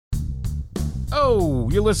Oh,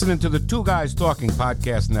 you're listening to the Two Guys Talking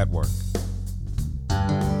Podcast Network.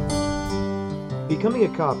 Becoming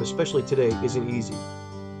a cop, especially today, isn't easy.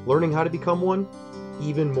 Learning how to become one,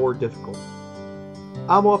 even more difficult.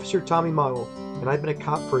 I'm Officer Tommy Model, and I've been a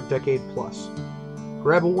cop for a decade plus.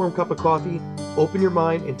 Grab a warm cup of coffee, open your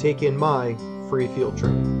mind, and take in my free field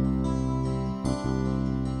training.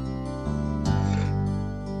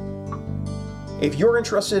 If you're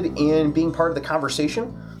interested in being part of the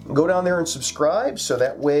conversation, go down there and subscribe so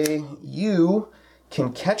that way you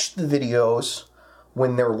can catch the videos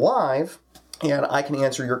when they're live and I can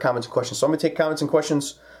answer your comments and questions. So I'm going to take comments and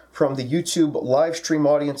questions from the YouTube live stream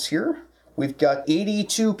audience here. We've got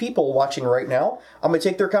 82 people watching right now. I'm going to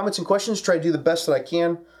take their comments and questions, try to do the best that I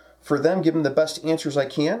can for them, give them the best answers I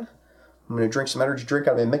can. I'm going to drink some energy drink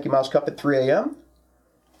out of a Mickey Mouse cup at 3 a.m.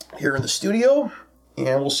 here in the studio,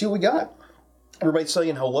 and we'll see what we got. Everybody's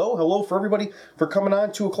saying hello. Hello for everybody for coming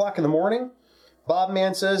on 2 o'clock in the morning. Bob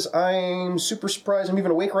Man says, I'm super surprised I'm even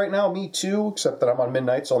awake right now. Me too, except that I'm on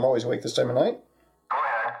midnight, so I'm always awake this time of night. Go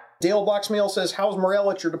ahead. Dale Boxmail says, how's morale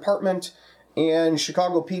at your department and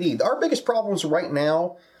Chicago PD? Our biggest problems right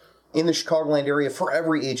now in the Chicagoland area for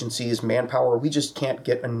every agency is manpower. We just can't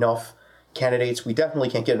get enough candidates. We definitely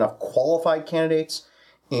can't get enough qualified candidates,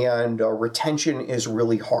 and retention is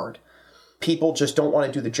really hard. People just don't want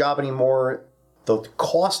to do the job anymore. The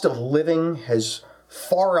cost of living has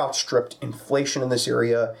far outstripped inflation in this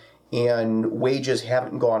area, and wages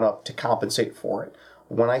haven't gone up to compensate for it.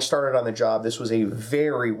 When I started on the job, this was a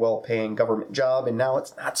very well-paying government job, and now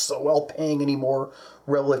it's not so well-paying anymore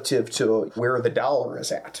relative to where the dollar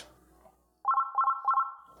is at.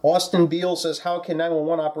 Austin Beal says, how can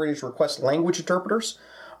 911 operators request language interpreters?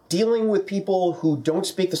 Dealing with people who don't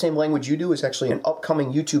speak the same language you do is actually an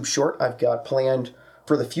upcoming YouTube short I've got planned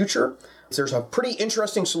for the future. There's a pretty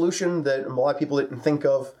interesting solution that a lot of people didn't think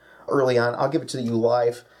of early on. I'll give it to you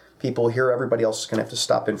live. People here, everybody else is going to have to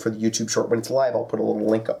stop in for the YouTube short. When it's live, I'll put a little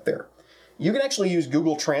link up there. You can actually use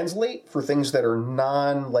Google Translate for things that are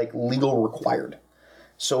legal required.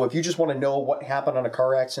 So if you just want to know what happened on a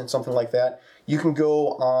car accident, something like that, you can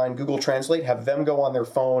go on Google Translate, have them go on their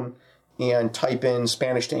phone and type in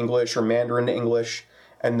Spanish to English or Mandarin to English,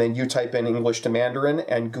 and then you type in English to Mandarin,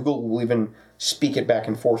 and Google will even speak it back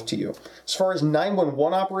and forth to you. As far as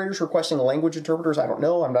 911 operators requesting language interpreters, I don't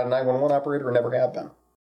know. I'm not a 911 operator and never have been.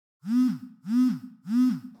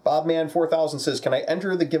 Bobman4000 says, can I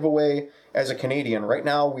enter the giveaway as a Canadian? Right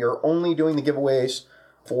now, we are only doing the giveaways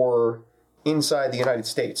for inside the United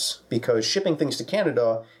States because shipping things to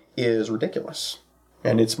Canada is ridiculous.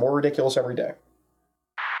 And it's more ridiculous every day.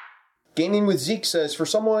 Gaming with Zeke says, for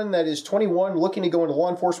someone that is 21 looking to go into law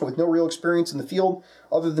enforcement with no real experience in the field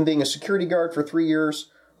other than being a security guard for 3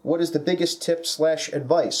 years, what is the biggest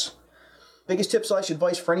tip/advice? Biggest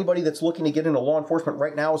tip/advice for anybody that's looking to get into law enforcement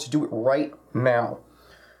right now is to do it right now.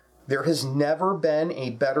 There has never been a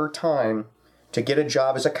better time to get a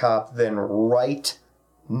job as a cop than right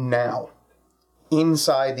now.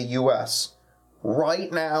 Inside the U.S.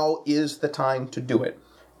 Right now is the time to do it.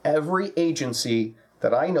 Every agency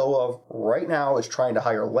that I know of right now is trying to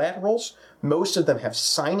hire laterals. Most of them have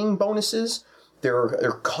signing bonuses.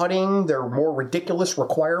 They're cutting their more ridiculous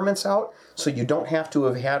requirements out, so you don't have to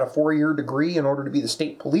have had a 4-year degree in order to be the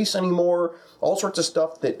state police anymore. All sorts of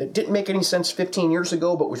stuff that didn't make any sense 15 years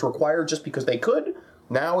ago but was required just because they could,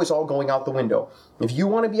 now is all going out the window. If you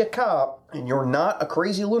want to be a cop and you're not a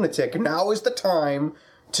crazy lunatic, now is the time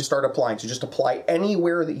to start applying. So just apply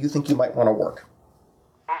anywhere that you think you might want to work.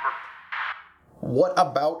 What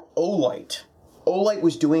about Olight? Olight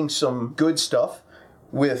was doing some good stuff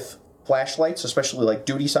with flashlights, especially like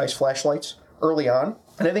duty-size flashlights, early on.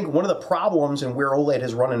 And I think one of the problems and where Olight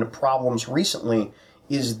has run into problems recently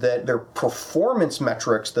is that their performance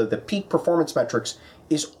metrics, the peak performance metrics,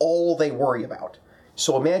 is all they worry about.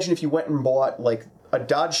 So imagine if you went and bought like a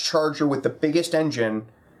Dodge Charger with the biggest engine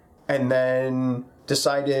and then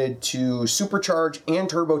decided to supercharge and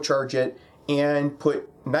turbocharge it and put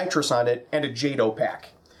nitrous on it and a JADO pack,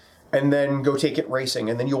 and then go take it racing,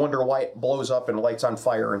 and then you wonder why it blows up and lights on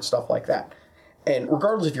fire and stuff like that. And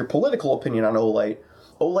regardless of your political opinion on Olight,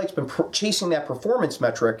 Olight's been chasing that performance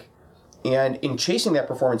metric, and in chasing that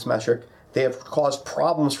performance metric, they have caused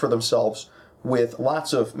problems for themselves with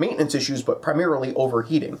lots of maintenance issues, but primarily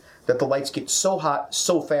overheating, that the lights get so hot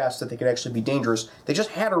so fast that they can actually be dangerous. They just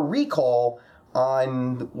had a recall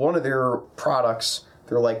on one of their products.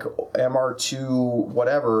 They're like MR2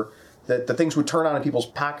 whatever, that the things would turn on in people's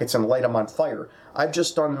pockets and light them on fire. I've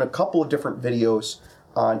just done a couple of different videos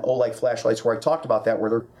on Olight flashlights where I talked about that, where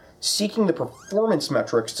they're seeking the performance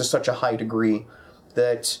metrics to such a high degree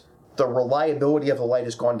that the reliability of the light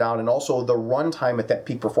has gone down, and also the runtime at that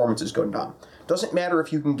peak performance has gone down. Doesn't matter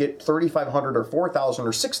if you can get 3,500 or 4,000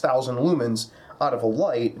 or 6,000 lumens out of a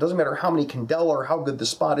light. It doesn't matter how many candela or how good the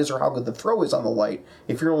spot is or how good the throw is on the light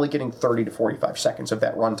if you're only getting 30 to 45 seconds of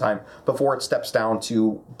that runtime before it steps down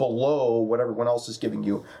to below what everyone else is giving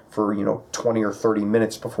you for, 20 or 30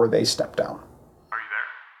 minutes before they step down.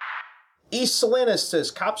 East Salinas says,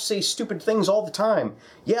 cops say stupid things all the time.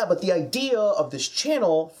 Yeah, but the idea of this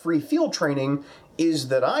channel, Free Field Training, is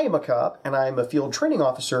that I am a cop and I'm a field training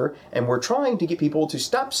officer, and we're trying to get people to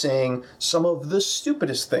stop saying some of the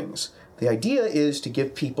stupidest things. The idea is to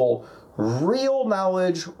give people real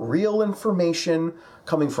knowledge, real information,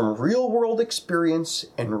 coming from real world experience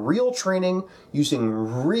and real training using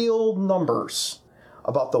real numbers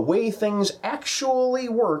about the way things actually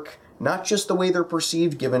work, not just the way they're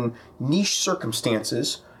perceived given niche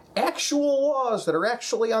circumstances, actual laws that are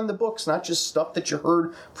actually on the books, not just stuff that you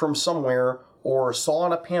heard from somewhere or saw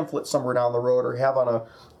on a pamphlet somewhere down the road or have on a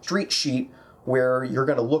street sheet where you're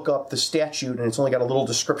going to look up the statute and it's only got a little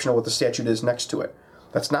description of what the statute is next to it.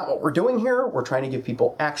 That's not what we're doing here. We're trying to give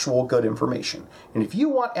people actual good information. And if you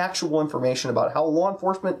want actual information about how law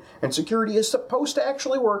enforcement and security is supposed to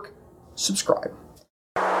actually work, subscribe.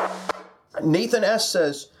 Nathan S.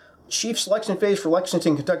 says, Chief selection phase for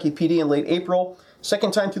Lexington, Kentucky PD in late April.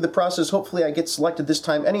 Second time through the process. Hopefully I get selected this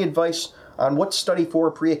time. Any advice on what to study for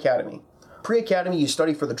pre-academy? Pre-academy, you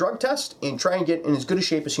study for the drug test and try and get in as good a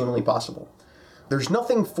shape as humanly possible. There's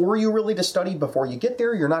nothing for you really to study before you get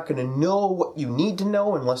there. You're not going to know what you need to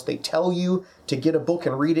know unless they tell you to get a book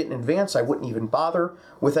and read it in advance. I wouldn't even bother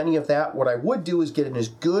with any of that. What I would do is get in as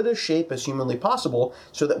good a shape as humanly possible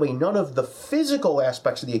so that way none of the physical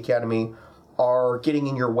aspects of the academy are getting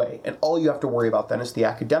in your way. And all you have to worry about then is the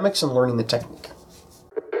academics and learning the technique.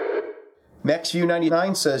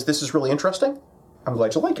 MaxView99 says, this is really interesting. I'm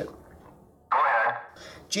glad you like it.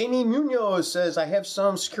 Jamie Munoz says, I have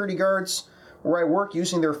some security guards where I work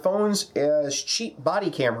using their phones as cheap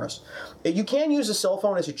body cameras. You can use a cell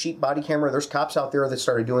phone as a cheap body camera. There's cops out there that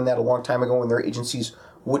started doing that a long time ago when their agencies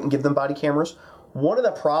wouldn't give them body cameras. One of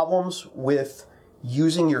the problems with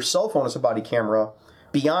using your cell phone as a body camera,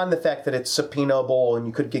 beyond the fact that it's subpoenaable and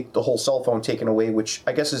you could get the whole cell phone taken away, which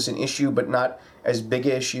I guess is an issue, but not as big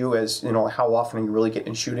an issue as, how often you really get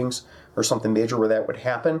in shootings or something major where that would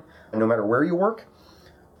happen, no matter where you work.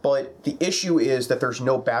 But the issue is that there's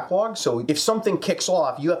no backlog. So if something kicks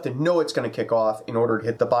off, you have to know it's going to kick off in order to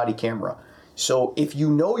hit the body camera. So if you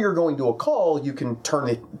know you're going to a call, you can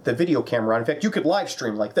turn the video camera on. In fact, you could live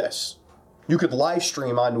stream like this. You could live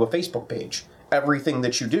stream onto a Facebook page everything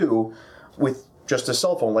that you do with just a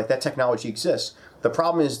cell phone. Like, that technology exists. The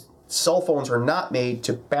problem is cell phones are not made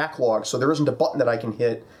to backlog. So there isn't a button that I can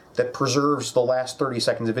hit that preserves the last 30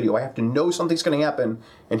 seconds of video. I have to know something's going to happen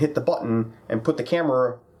and hit the button and put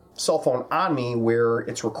the cell phone on me where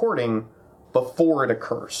it's recording before it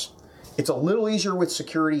occurs. It's a little easier with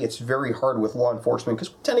security. It's very hard with law enforcement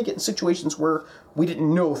because we tend to get in situations where we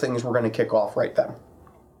didn't know things were going to kick off right then.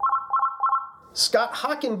 Scott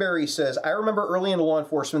Hockenberry says, I remember early in law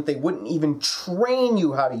enforcement, they wouldn't even train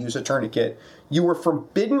you how to use a tourniquet. You were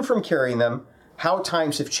forbidden from carrying them. How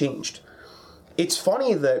times have changed. It's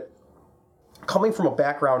funny that coming from a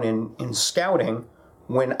background in scouting,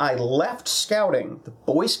 when I left scouting, the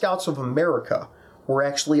Boy Scouts of America were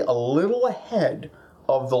actually a little ahead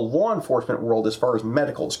of the law enforcement world as far as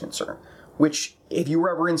medical is concerned, which, if you were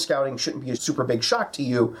ever in scouting, shouldn't be a super big shock to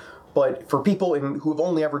you. But for people who have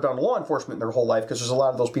only ever done law enforcement their whole life, because there's a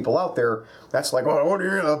lot of those people out there, that's like, oh, what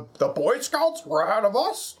are you, the Boy Scouts were ahead of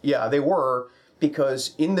us? Yeah, they were,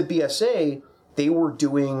 because in the BSA, they were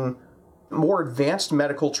doing more advanced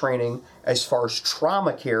medical training as far as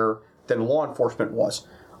trauma care than law enforcement was.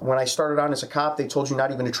 When I started on as a cop, they told you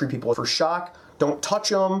not even to treat people for shock. Don't touch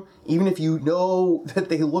them, even if you know that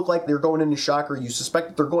they look like they're going into shock or you suspect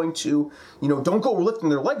that they're going to. Don't go lifting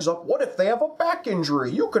their legs up. What if they have a back injury?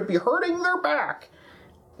 You could be hurting their back.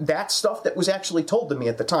 That's stuff that was actually told to me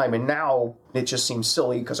at the time, and now it just seems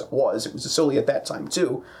silly because it was silly at that time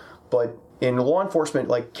too. But in law enforcement,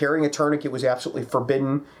 like, carrying a tourniquet was absolutely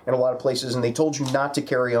forbidden in a lot of places, and they told you not to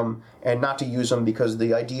carry them and not to use them because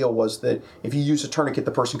the idea was that if you use a tourniquet,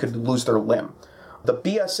 the person could lose their limb. The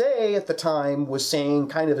BSA at the time was saying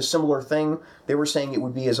kind of a similar thing. They were saying it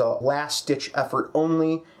would be as a last-ditch effort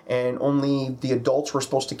only, and only the adults were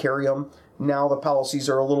supposed to carry them. Now the policies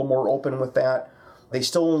are a little more open with that. They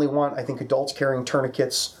still only want, I think, adults carrying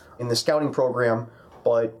tourniquets in the scouting program,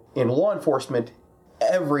 but in law enforcement,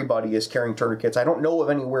 everybody is carrying tourniquets. I don't know of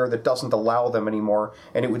anywhere that doesn't allow them anymore,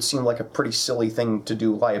 and it would seem like a pretty silly thing to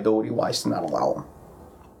do liability-wise to not allow them.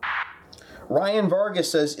 Ryan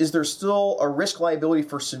Vargas says, is there still a risk liability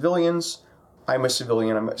for civilians? I'm a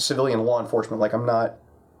civilian. I'm a civilian law enforcement. Like, I'm not,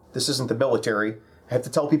 this isn't the military. I have to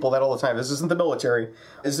tell people that all the time. This isn't the military.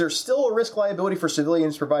 Is there still a risk liability for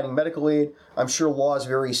civilians providing medical aid? I'm sure laws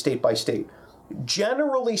vary state by state.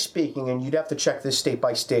 Generally speaking, and you'd have to check this state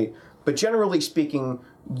by state, but generally speaking,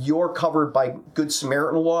 you're covered by Good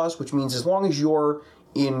Samaritan laws, which means as long as you're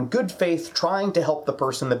in good faith trying to help the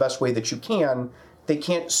person the best way that you can, they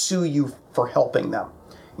can't sue you for helping them.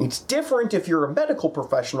 It's different if you're a medical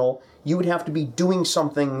professional. You would have to be doing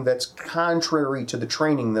something that's contrary to the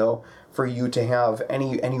training, though, for you to have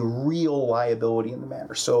any real liability in the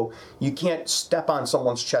matter. So you can't step on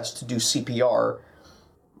someone's chest to do CPR.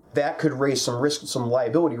 That could raise some risk, some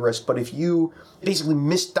liability risk. But if you basically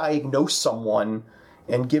misdiagnose someone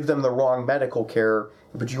and give them the wrong medical care,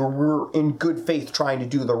 but you were in good faith trying to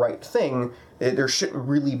do the right thing, there shouldn't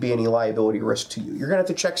really be any liability risk to you. You're going to have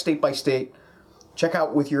to check state by state. Check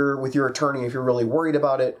out with your attorney if you're really worried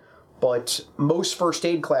about it. But most first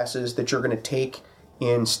aid classes that you're going to take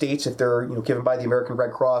in states, if they're given by the American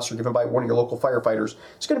Red Cross or given by one of your local firefighters,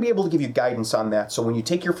 it's going to be able to give you guidance on that. So when you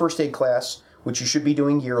take your first aid class, which you should be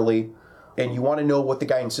doing yearly, and you want to know what the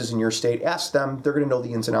guidance is in your state, ask them. They're going to know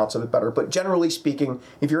the ins and outs of it better. But generally speaking,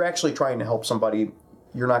 if you're actually trying to help somebody,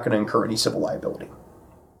 you're not going to incur any civil liability.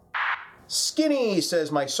 Skinny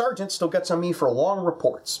says, my sergeant still gets on me for long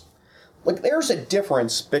reports. Like, there's a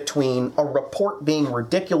difference between a report being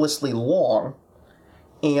ridiculously long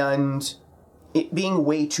and it being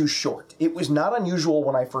way too short. It was not unusual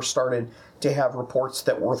when I first started to have reports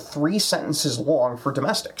that were 3 sentences long for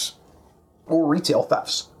domestics or retail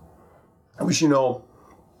thefts. It was,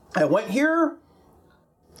 I went here,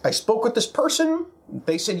 I spoke with this person,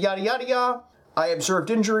 they said yada yada yada, I observed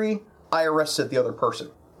injury, I arrested the other person.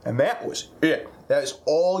 And that was it. That is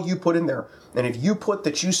all you put in there. And if you put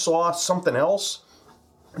that you saw something else,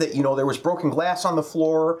 that, there was broken glass on the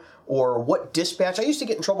floor, or what dispatch, I used to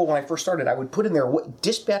get in trouble when I first started. I would put in there what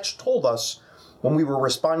dispatch told us when we were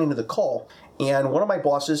responding to the call. And one of my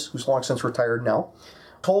bosses, who's long since retired now,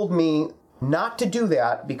 told me not to do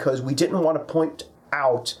that because we didn't want to point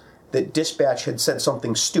out that dispatch had said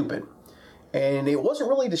something stupid. And it wasn't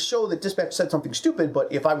really to show that dispatch said something stupid,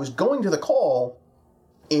 but if I was going to the call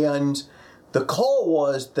and the call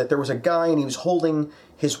was that there was a guy and he was holding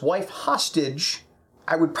his wife hostage,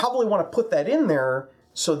 I would probably want to put that in there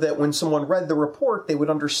so that when someone read the report, they would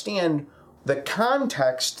understand the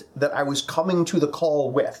context that I was coming to the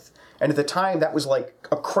call with. And at the time, that was like,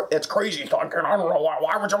 it's crazy talking. I don't know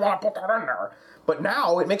why would you want to put that in there? But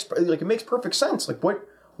now it makes perfect sense. Like,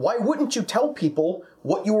 why wouldn't you tell people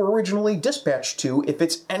what you were originally dispatched to if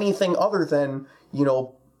it's anything other than,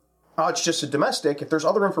 it's just a domestic? If there's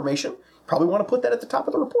other information, you probably want to put that at the top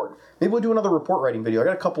of the report. Maybe we'll do another report writing video. I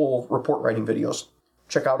got a couple report writing videos.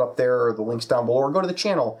 Check out up there, the links down below, or go to the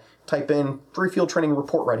channel. Type in free field training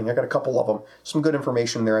report writing. I got a couple of them. Some good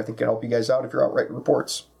information there I think can help you guys out if you're out writing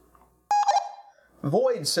reports.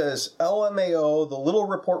 Void says, LMAO, the little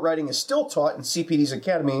report writing is still taught in CPD's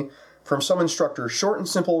Academy from some instructors, short and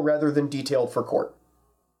simple rather than detailed for court.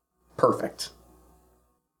 Perfect.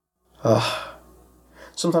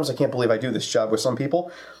 Sometimes I can't believe I do this job with some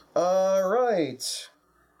people. All right.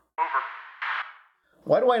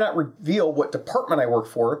 Why do I not reveal what department I work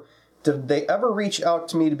for? Did they ever reach out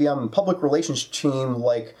to me to be on the public relations team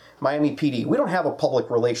like Miami PD? We don't have a public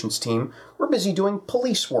relations team. We're busy doing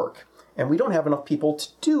police work. And we don't have enough people to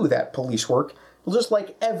do that police work. Just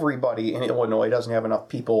like everybody in Illinois doesn't have enough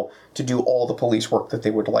people to do all the police work that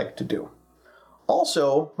they would like to do.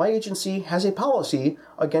 Also, my agency has a policy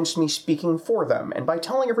against me speaking for them. And by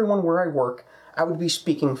telling everyone where I work, I would be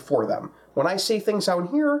speaking for them. When I say things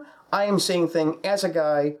out here, I am saying things as a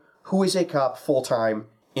guy who is a cop full-time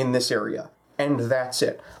in this area. And that's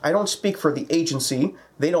it. I don't speak for the agency.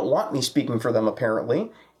 They don't want me speaking for them,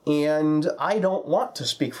 apparently. And I don't want to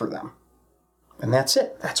speak for them. And that's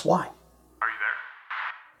it. That's why. Are you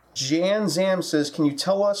there? Jan Zam says, can you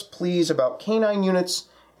tell us, please, about canine units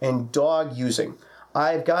and dog using?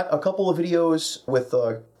 I've got a couple of videos with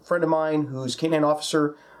a friend of mine who's canine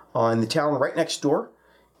officer in the town right next door.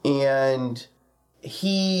 And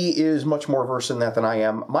he is much more versed in that than I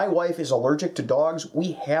am. My wife is allergic to dogs.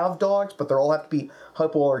 We have dogs, but they all have to be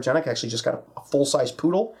hypoallergenic. I actually just got a full-size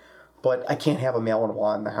poodle, but I can't have a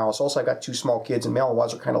Malinois in the house. Also, I got 2 small kids, and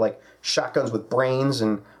Malinois are kind of like shotguns with brains,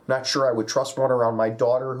 and I'm not sure I would trust one around my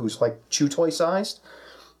daughter who's like chew toy sized.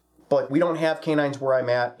 But we don't have canines where I'm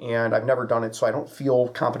at, and I've never done it, so I don't feel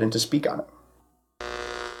competent to speak on it.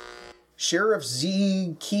 Sheriff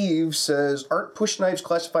Z. Kiev says, aren't push knives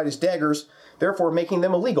classified as daggers, therefore making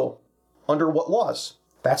them illegal? Under what laws?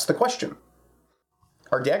 That's the question.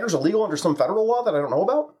 Are daggers illegal under some federal law that I don't know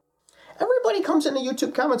about? Everybody comes in the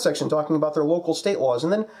YouTube comment section talking about their local state laws,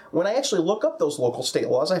 and then when I actually look up those local state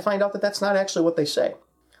laws, I find out that that's not actually what they say.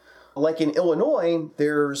 Like in Illinois,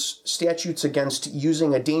 there's statutes against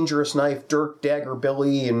using a dangerous knife, dirk, dagger,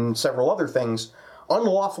 billy, and several other things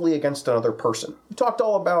unlawfully against another person. We talked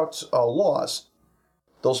all about laws.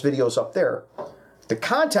 Those videos up there. The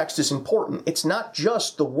context is important. It's not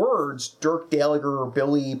just the words dirk, dagger,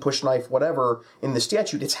 billy, push knife, whatever in the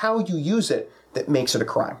statute. It's how you use it that makes it a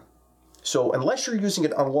crime. So unless you're using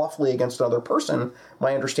it unlawfully against another person,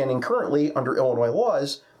 my understanding currently under Illinois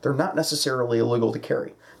laws, they're not necessarily illegal to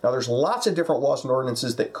carry. Now there's lots of different laws and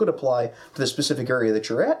ordinances that could apply to the specific area that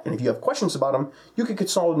you're at, and if you have questions about them, you could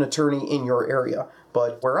consult an attorney in your area.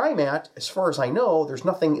 But where I'm at, as far as I know, there's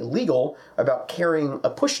nothing illegal about carrying a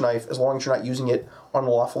push knife as long as you're not using it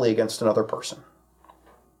unlawfully against another person.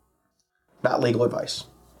 Not legal advice.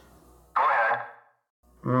 Go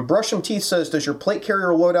ahead. Brush Some Teeth says, does your plate carrier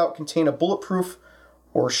loadout contain a bulletproof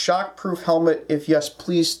or shockproof helmet? If yes,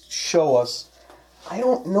 please show us. I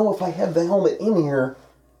don't know if I have the helmet in here.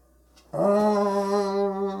 I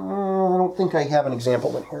don't think I have an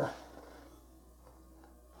example in here.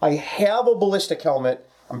 I have a ballistic helmet.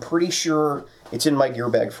 I'm pretty sure it's in my gear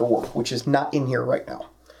bag for work, which is not in here right now.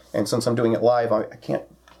 And since I'm doing it live, I can't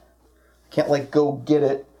like go get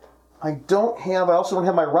it. I also don't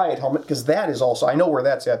have my riot helmet because that is also, I know where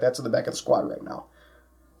that's at. That's in the back of the squad right now.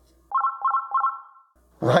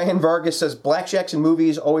 Ryan Vargas says, blackjacks in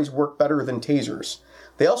movies always work better than tasers.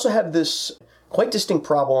 They also have this quite distinct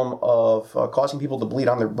problem of causing people to bleed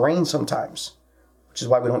on their brain sometimes, which is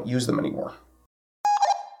why we don't use them anymore.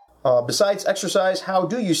 Besides exercise, how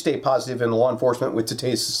do you stay positive in law enforcement with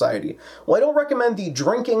today's society? Well, I don't recommend the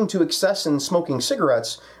drinking to excess and smoking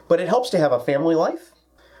cigarettes, but it helps to have a family life,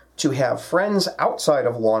 to have friends outside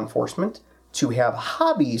of law enforcement, to have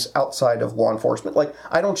hobbies outside of law enforcement. Like,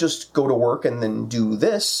 I don't just go to work and then do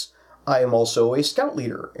this. I am also a scout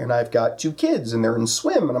leader, and I've got 2 kids, and they're in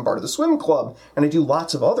swim, and I'm part of the swim club, and I do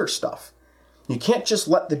lots of other stuff. You can't just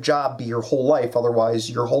let the job be your whole life, otherwise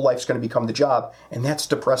your whole life's going to become the job, and that's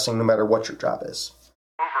depressing no matter what your job is.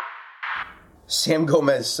 Sam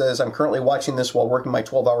Gomez says, I'm currently watching this while working my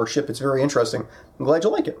 12-hour shift. It's very interesting. I'm glad you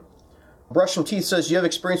like it. Brush Some Teeth says, you have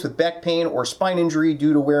experience with back pain or spine injury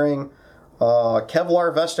due to wearing a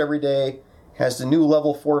Kevlar vest every day. Has the new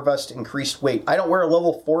level 4 vest increased weight? I don't wear a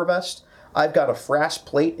level 4 vest. I've got a frass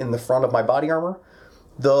plate in the front of my body armor.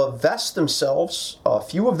 The vests themselves, a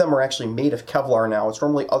few of them are actually made of Kevlar now. It's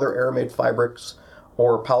normally other aramid fabrics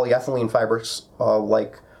or polyethylene fabrics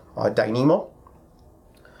like Dyneema.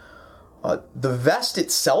 The vest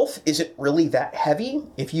itself isn't really that heavy.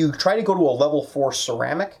 If you try to go to a level 4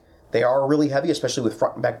 ceramic, they are really heavy, especially with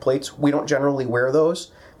front and back plates. We don't generally wear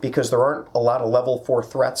those because there aren't a lot of level 4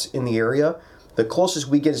 threats in the area. The closest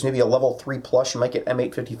we get is maybe a level 3 plus. You might get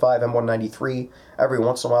M855, M193 every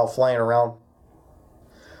once in a while flying around.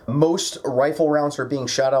 Most rifle rounds are being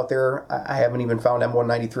shot out there. I haven't even found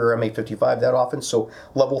M193 or M855 that often, so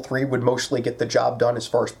level 3 would mostly get the job done as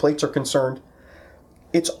far as plates are concerned.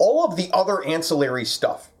 It's all of the other ancillary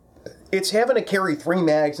stuff. It's having to carry 3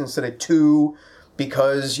 mags instead of 2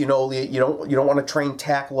 because, you don't want to train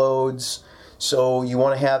tack loads. So you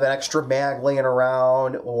want to have an extra mag laying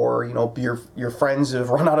around, or, your friends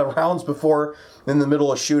have run out of rounds before in the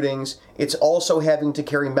middle of shootings. It's also having to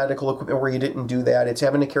carry medical equipment where you didn't do that. It's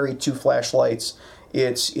having to carry 2 flashlights.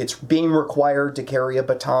 It's being required to carry a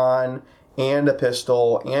baton and a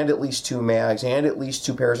pistol and at least 2 mags and at least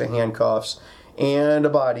 2 pairs of handcuffs and a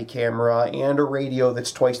body camera and a radio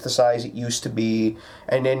that's twice the size it used to be.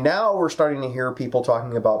 And then now we're starting to hear people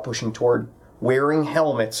talking about pushing toward wearing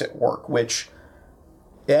helmets at work, which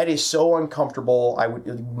that is so uncomfortable. I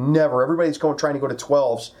would never. Everybody's trying to go to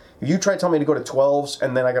 12s. If you try to tell me to go to 12s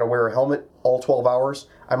and then I got to wear a helmet all 12 hours,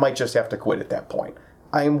 I might just have to quit at that point.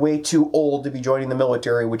 I am way too old to be joining the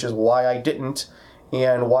military, which is why I didn't,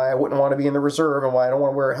 and why I wouldn't want to be in the reserve, and why I don't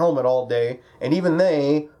want to wear a helmet all day. And even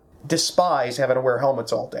they despise having to wear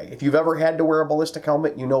helmets all day. If you've ever had to wear a ballistic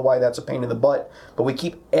helmet, you know why that's a pain in the butt. But we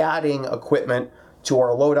keep adding equipment to our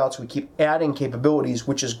loadouts. We keep adding capabilities,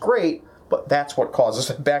 which is great, but that's what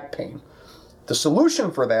causes back pain. The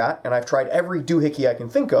solution for that, and I've tried every doohickey I can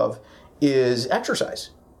think of, is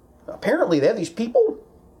exercise. Apparently they have these people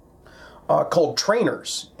called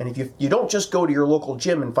trainers, and if you don't just go to your local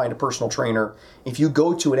gym and find a personal trainer, if you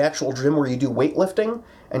go to an actual gym where you do weightlifting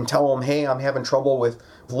and tell them, hey, I'm having trouble with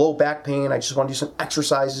low back pain, I just want to do some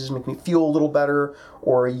exercises, make me feel a little better,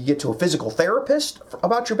 or you get to a physical therapist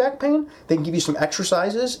about your back pain, they can give you some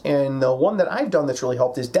exercises, and the one that I've done that's really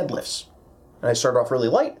helped is deadlifts. And I started off really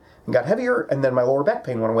light, and got heavier, and then my lower back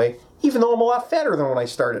pain went away, even though I'm a lot fatter than when I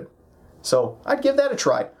started. So I'd give that a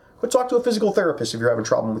try. Go talk to a physical therapist if you're having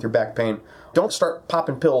trouble with your back pain. Don't start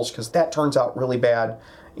popping pills, because that turns out really bad.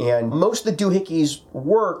 And most of the doohickeys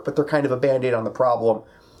work, but they're kind of a Band-Aid on the problem.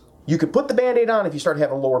 You could put the Band-Aid on if you start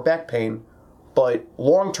having lower back pain, but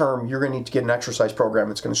long term, you're going to need to get an exercise program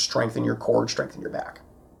that's going to strengthen your core and strengthen your back.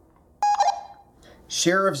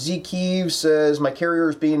 Sheriff Z. Keeves says, my carrier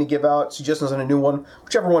is beginning to give out suggestions on a new one.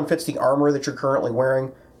 Whichever one fits the armor that you're currently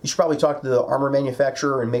wearing. You should probably talk to the armor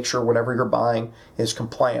manufacturer and make sure whatever you're buying is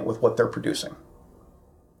compliant with what they're producing.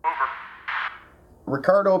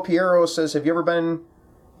 Ricardo Piero says, have you ever been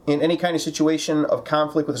in any kind of situation of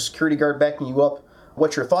conflict with a security guard backing you up?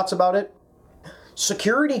 What's your thoughts about it?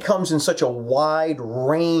 Security comes in such a wide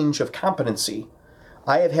range of competency.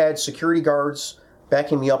 I have had security guards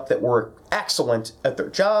backing me up that were excellent at their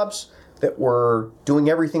jobs, that were doing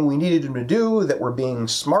everything we needed them to do, that were being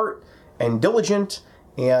smart and diligent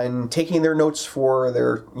and taking their notes for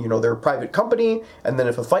their private company. And then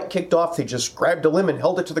if a fight kicked off, they just grabbed a limb and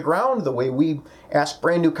held it to the ground the way we ask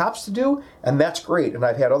brand new cops to do. And that's great. And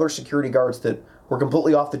I've had other security guards that were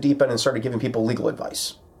completely off the deep end and started giving people legal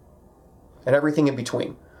advice and everything in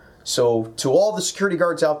between. So to all the security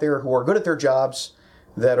guards out there who are good at their jobs,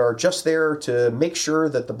 that are just there to make sure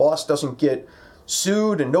that the boss doesn't get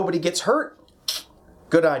sued and nobody gets hurt,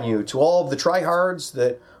 good on you. To all of the tryhards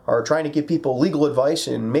that are trying to give people legal advice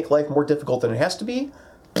and make life more difficult than it has to be,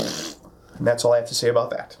 and that's all I have to say about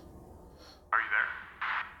that. Are you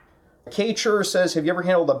there? Kay Chur says, have you ever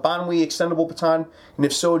handled a Bonwee extendable baton? And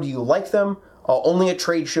if so, do you like them? Only at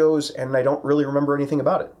trade shows, and I don't really remember anything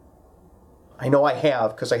about it. I know I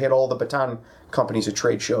have, because I hit all the baton companies at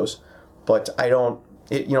trade shows, but I don't,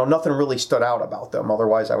 nothing really stood out about them.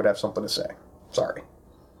 Otherwise, I would have something to say. Sorry.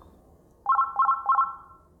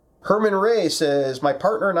 Herman Ray says, my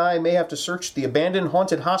partner and I may have to search the abandoned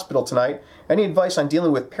haunted hospital tonight. Any advice on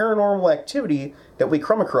dealing with paranormal activity that we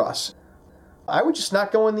come across? I would just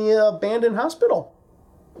not go in the abandoned hospital.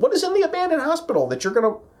 What is in the abandoned hospital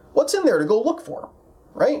that what's in there to go look for?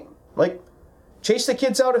 Right? Like, chase the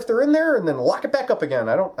kids out if they're in there and then lock it back up again.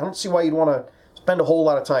 I don't see why you'd want to spend a whole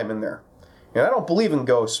lot of time in there. And I don't believe in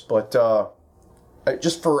ghosts, but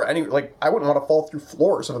just for I wouldn't want to fall through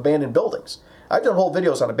floors of abandoned buildings. I've done whole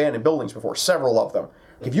videos on abandoned buildings before, several of them.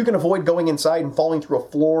 If you can avoid going inside and falling through a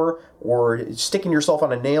floor or sticking yourself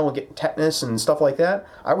on a nail and getting tetanus and stuff like that,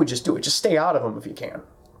 I would just do it. Just stay out of them if you can.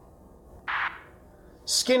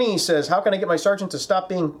 Skinny says, how can I get my sergeant to stop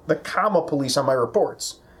being the comma police on my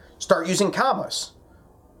reports? Start using commas.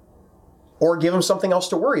 Or give them something else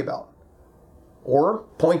to worry about. Or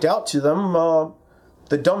point out to them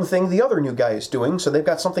the dumb thing the other new guy is doing so they've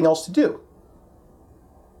got something else to do.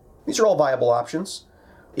 These are all viable options.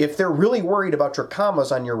 If they're really worried about your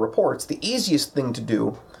commas on your reports, the easiest thing to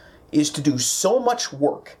do is to do so much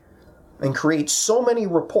work and create so many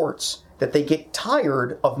reports that they get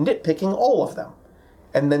tired of nitpicking all of them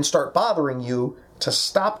and then start bothering you to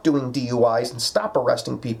stop doing DUIs and stop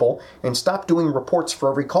arresting people and stop doing reports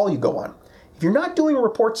for every call you go on. If you're not doing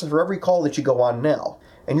reports for every call that you go on now,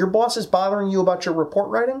 and your boss is bothering you about your report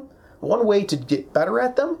writing, one way to get better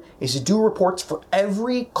at them is to do reports for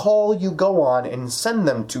every call you go on and send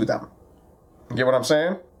them to them. You get what I'm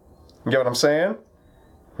saying? You get what I'm saying?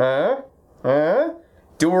 Huh?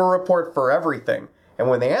 Do a report for everything. And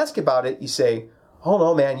when they ask about it, you say, oh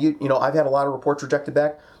no, man, I've had a lot of reports rejected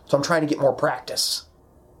back, so I'm trying to get more practice.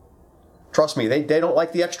 Trust me, they don't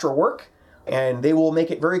like the extra work, and they will make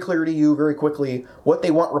it very clear to you very quickly what they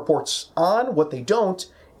want reports on, what they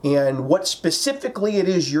don't, and what specifically it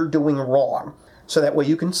is you're doing wrong, so that way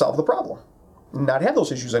you can solve the problem and not have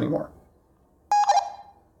those issues anymore.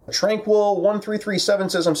 Tranquil1337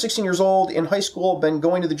 says, I'm 16 years old, in high school, been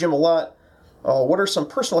going to the gym a lot. What are some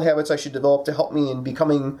personal habits I should develop to help me in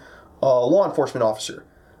becoming a law enforcement officer?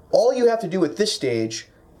 All you have to do at this stage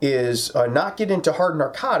is not get into hard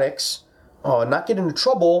narcotics, not get into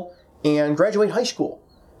trouble, and graduate high school.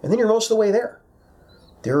 And then you're most of the way there.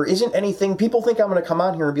 There isn't anything, people think I'm going to come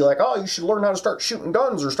on here and be like, oh, you should learn how to start shooting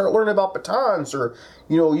guns or start learning about batons or,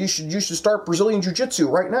 you should start Brazilian Jiu-Jitsu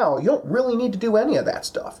right now. You don't really need to do any of that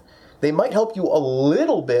stuff. They might help you a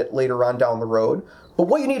little bit later on down the road, but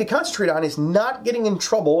what you need to concentrate on is not getting in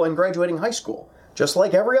trouble and graduating high school, just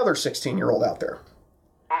like every other 16-year-old out there.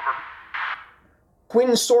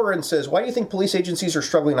 Quinn Soren says, why do you think police agencies are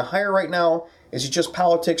struggling to hire right now? Is it just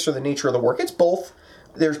politics or the nature of the work? It's both.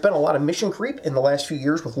 There's been a lot of mission creep in the last few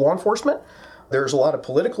years with law enforcement. There's a lot of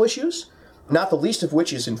political issues, not the least of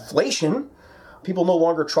which is inflation. People no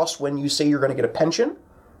longer trust when you say you're going to get a pension.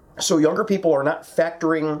 So younger people are not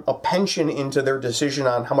factoring a pension into their decision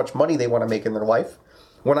on how much money they want to make in their life.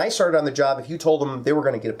 When I started on the job, if you told them they were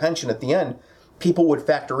going to get a pension at the end, people would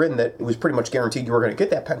factor in that it was pretty much guaranteed you were going to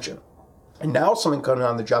get that pension. And now someone coming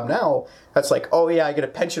on the job now, that's like, oh yeah, I get a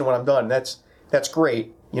pension when I'm done. That's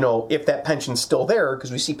great. If that pension's still there,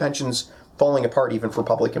 because we see pensions falling apart even for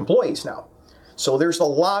public employees now. So there's a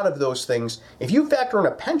lot of those things. If you factor in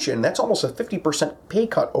a pension, that's almost a 50% pay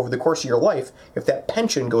cut over the course of your life if that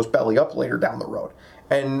pension goes belly up later down the road.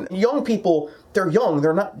 And young people, they're young,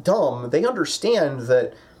 they're not dumb. They understand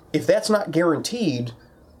that if that's not guaranteed,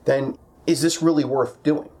 then is this really worth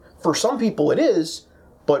doing? For some people it is,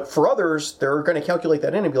 but for others, they're going to calculate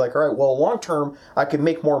that in and be like, all right, well, long term, I can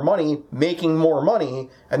make more money, making more money,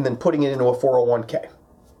 and then putting it into a 401k.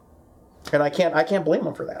 And I can't blame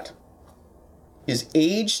them for that. Is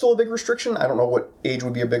age still a big restriction? I don't know what age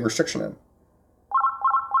would be a big restriction in.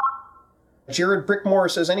 Jared Brickmore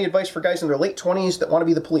says, any advice for guys in their late 20s that want to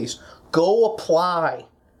be the police? Go apply.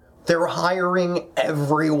 They're hiring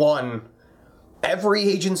everyone. Every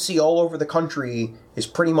agency all over the country is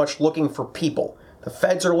pretty much looking for people. The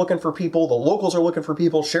feds are looking for people. The locals are looking for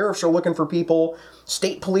people. Sheriffs are looking for people.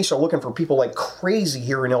 State police are looking for people like crazy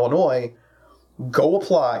here in Illinois. Go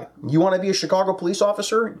apply. You want to be a Chicago police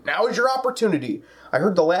officer? Now is your opportunity. I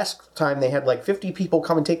heard the last time they had like 50 people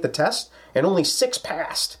come and take the test, and only 6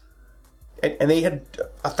 passed. And they had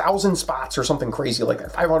 1,000 spots or something crazy like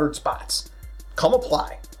that, 500 spots. Come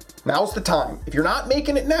apply. Now's the time. If you're not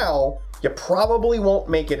making it now, you probably won't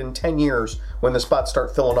make it in 10 years when the spots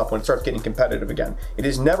start filling up, when it starts getting competitive again. It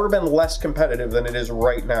has never been less competitive than it is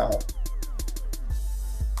right now.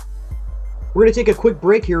 We're going to take a quick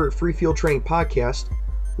break here at Free Field Training Podcast.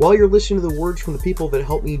 While you're listening to the words from the people that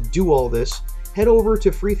helped me do all this, head over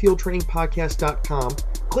to freefieldtrainingpodcast.com,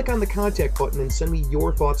 click on the contact button, and send me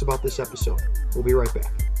your thoughts about this episode. We'll be right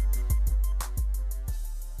back.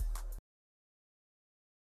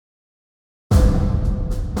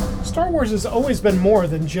 Star Wars has always been more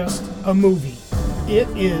than just a movie. It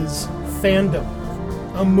is fandom,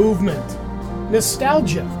 a movement,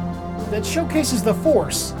 nostalgia that showcases the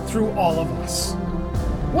Force through all of us.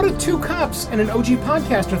 What do 2 cops and an OG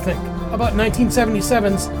podcaster think about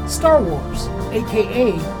 1977's Star Wars,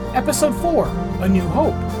 aka Episode 4, A New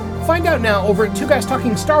Hope? Find out now over at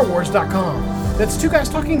 2guystalkingstarwars.com. That's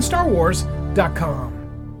 2guystalkingstarwars.com.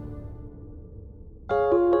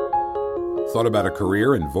 Thought about a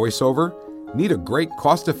career in voiceover? Need a great,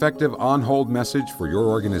 cost-effective on-hold message for your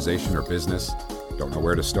organization or business? Don't know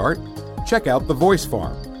where to start? Check out The Voice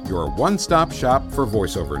Farm, your one-stop shop for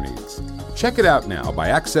voiceover needs. Check it out now by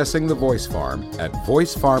accessing The Voice Farm at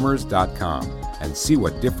voicefarmers.com and see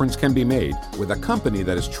what difference can be made with a company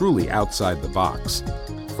that is truly outside the box.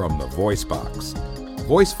 From the Voice Box.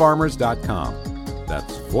 voicefarmers.com.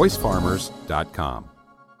 That's voicefarmers.com.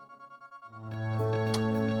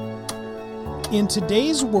 In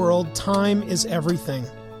today's world, time is everything.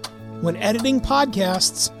 When editing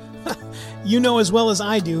podcasts, you know as well as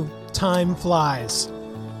I do, time flies.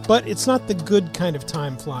 But it's not the good kind of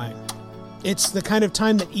time flying. It's the kind of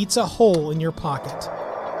time that eats a hole in your pocket.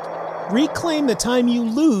 Reclaim the time you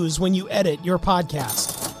lose when you edit your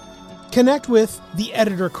podcast. Connect with the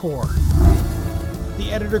Editor Core. The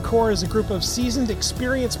Editor Core is a group of seasoned,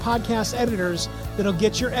 experienced podcast editors that'll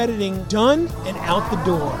get your editing done and out the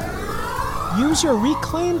door. Use your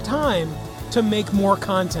reclaimed time to make more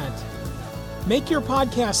content. Make your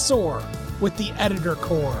podcast soar with the Editor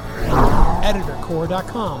Core.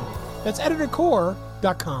 EditorCore.com. That's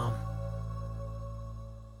EditorCore.com.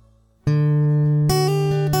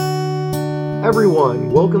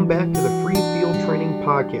 Everyone, welcome back to the Free Field Training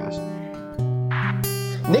Podcast.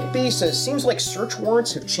 Nick B says, seems like search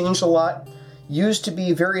warrants have changed a lot. Used to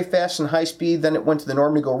be very fast and high speed, then it went to the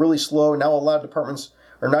norm to go really slow. Now a lot of departments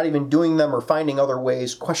are not even doing them or finding other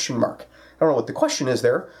ways, ? I don't know what the question is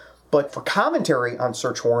there, but for commentary on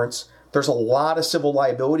search warrants, there's a lot of civil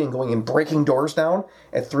liability and going and breaking doors down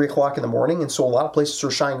at 3 o'clock in the morning, and so a lot of places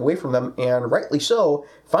are shying away from them, and rightly so,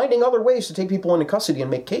 finding other ways to take people into custody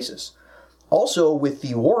and make cases. Also, with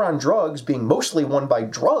the war on drugs being mostly won by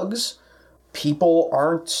drugs, people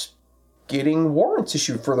aren't getting warrants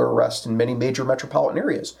issued for their arrest in many major metropolitan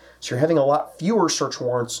areas. So you're having a lot fewer search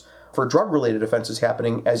warrants for drug-related offenses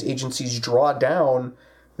happening as agencies draw down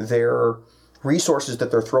their resources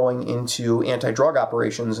that they're throwing into anti-drug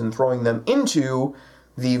operations and throwing them into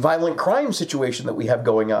the violent crime situation that we have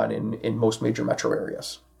going on in most major metro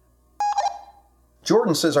areas.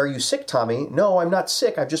 Jordan says, are you sick, Tommy? No, I'm not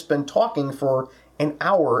sick. I've just been talking for an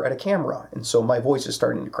hour at a camera, and so my voice is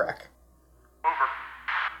starting to crack. Over.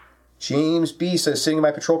 James B says, sitting in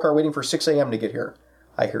my patrol car waiting for 6 a.m. to get here.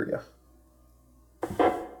 I hear you.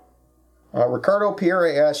 Ricardo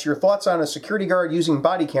Pierre asks, your thoughts on a security guard using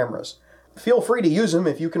body cameras? Feel free to use them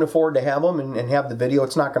if you can afford to have them and have the video.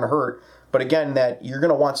 It's not going to hurt. But again, that you're going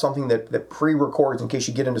to want something that pre-records in case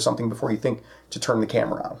you get into something before you think to turn the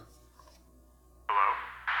camera on.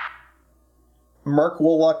 Mark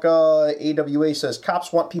Wolluck, AWA says,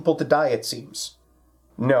 cops want people to die, it seems.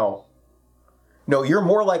 No. No, you're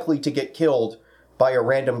more likely to get killed by a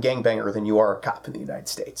random gangbanger than you are a cop in the United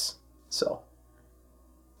States. So,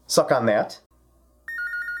 suck on that.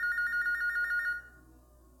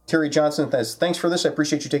 Terry Johnson says, thanks for this. I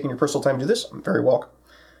appreciate you taking your personal time to do this. I'm very welcome.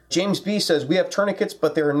 James B. says, we have tourniquets,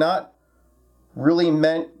 but they're not really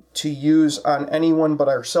meant to use on anyone but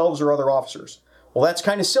ourselves or other officers. Well, that's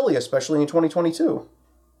kind of silly, especially in 2022.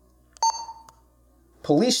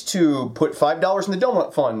 Police Tube put $5 in the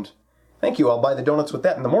donut fund. Thank you. I'll buy the donuts with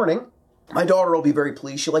that in the morning. My daughter will be very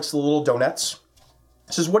pleased. She likes the little donuts.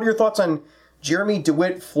 Says, what are your thoughts on Jeremy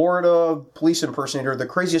DeWitt, Florida police impersonator, the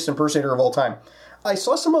craziest impersonator of all time? I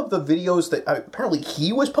saw some of the videos that apparently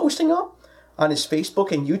he was posting up on his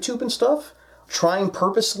Facebook and YouTube and stuff, trying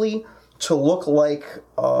purposely to look like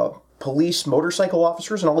police motorcycle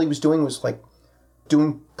officers, and all he was doing was like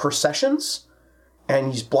doing processions,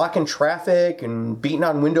 and he's blocking traffic and beating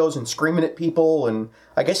on windows and screaming at people, and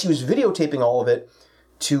I guess he was videotaping all of it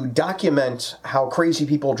to document how crazy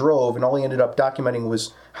people drove, and all he ended up documenting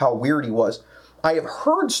was how weird he was. I have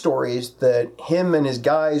heard stories that him and his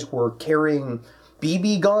guys were carrying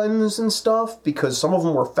BB guns and stuff because some of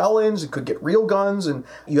them were felons and could get real guns, and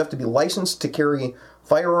you have to be licensed to carry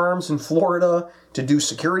firearms in Florida to do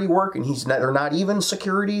security work, and they're not even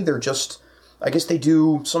security, they're just, I guess they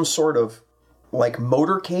do some sort of like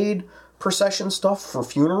motorcade procession stuff for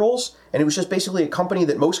funerals, and it was just basically a company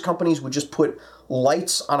that most companies would just put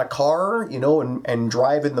lights on a car, you know, and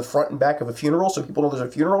drive in the front and back of a funeral so people know there's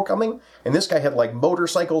a funeral coming. And this guy had like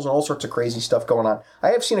motorcycles and all sorts of crazy stuff going on. I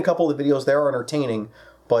have seen a couple of the videos. They are entertaining,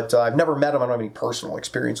 but I've never met him. I don't have any personal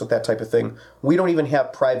experience with that type of thing. We don't even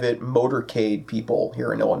have private motorcade people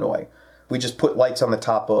here in Illinois. We just put lights on the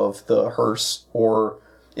top of the hearse, or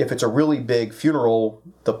if it's a really big funeral,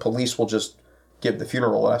 the police will just give the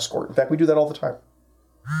funeral an escort. In fact, we do that all the time.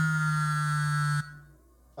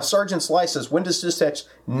 Sergeant Sly says, when does dispatch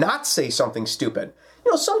not say something stupid?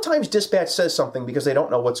 You know, sometimes dispatch says something because they don't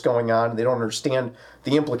know what's going on. They don't understand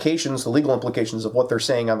the implications, the legal implications of what they're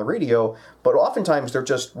saying on the radio. But oftentimes they're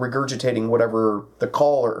just regurgitating whatever the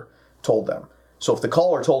caller told them. So if the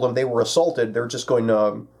caller told them they were assaulted, they're just going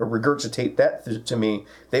to regurgitate that to me.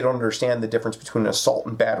 They don't understand the difference between assault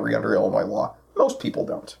and battery under Illinois law. Most people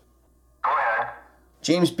don't.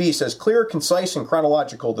 James B. says, clear, concise, and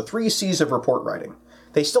chronological, the 3 C's of report writing.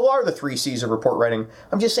 They still are the 3 C's of report writing.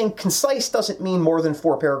 I'm just saying concise doesn't mean more than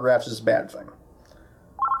 4 paragraphs is a bad thing.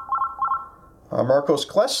 Marcos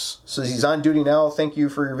Kless says he's on duty now. Thank you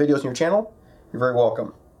for your videos and your channel. You're very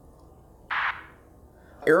welcome.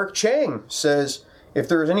 Eric Chang says, if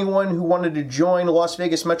there is anyone who wanted to join Las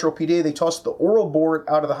Vegas Metro PD, they tossed the oral board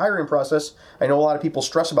out of the hiring process. I know a lot of people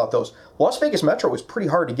stress about those. Las Vegas Metro was pretty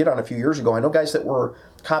hard to get on a few years ago. I know guys that were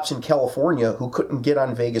cops in California who couldn't get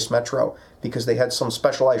on Vegas Metro because they had some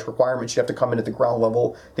specialized requirements. You have to come in at the ground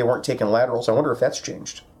level. They weren't taking laterals. I wonder if that's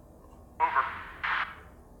changed.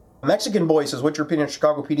 Mexican Boy says, what's your opinion on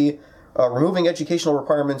Chicago PD removing educational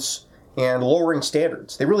requirements and lowering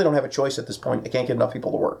standards? They really don't have a choice at this point. They can't get enough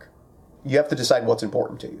people to work. You have to decide what's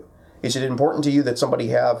important to you. Is it important to you that somebody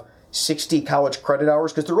have 60 college credit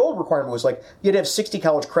hours? Because their old requirement was like, you'd have 60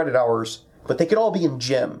 college credit hours, but they could all be in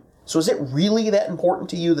gym. So is it really that important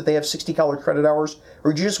to you that they have 60 college credit hours?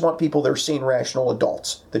 Or do you just want people that are sane, rational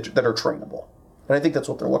adults that are trainable? And I think that's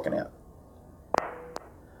what they're looking at.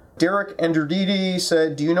 Derek Enderdidi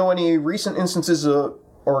said, do you know any recent instances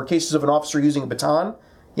or cases of an officer using a baton?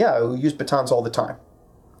 Yeah, we use batons all the time.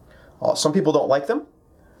 Some people don't like them.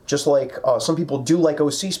 Just like some people do like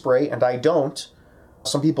OC spray, and I don't.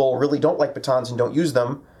 Some people really don't like batons and don't use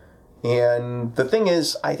them. And the thing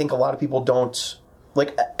is, I think a lot of people don't.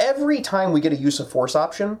 Like, every time we get a use of force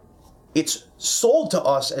option, it's sold to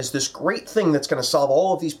us as this great thing that's going to solve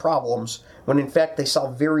all of these problems, when in fact they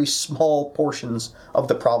solve very small portions of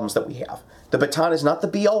the problems that we have. The baton is not the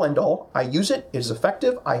be-all, end-all. I use it. It is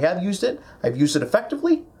effective. I have used it. I've used it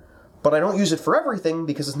effectively. But I don't use it for everything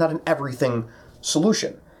because it's not an everything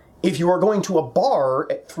solution. If you are going to a bar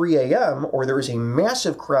at 3 a.m. or there is a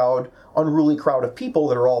massive crowd, unruly crowd of people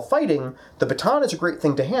that are all fighting, the baton is a great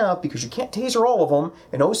thing to have because you can't taser all of them,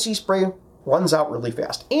 and OC spray runs out really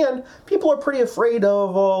fast. And people are pretty afraid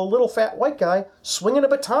of a little fat white guy swinging a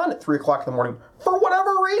baton at 3 o'clock in the morning for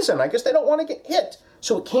whatever reason. I guess they don't want to get hit.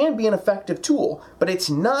 So it can be an effective tool, but it's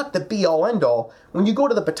not the be-all, end-all. When you go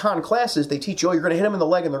to the baton classes, they teach you, oh, you're going to hit them in the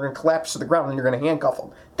leg and they're going to collapse to the ground and you're going to handcuff them.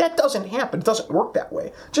 That doesn't happen. It doesn't work that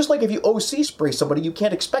way. Just like if you OC spray somebody, you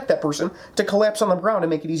can't expect that person to collapse on the ground and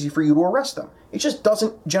make it easy for you to arrest them. It just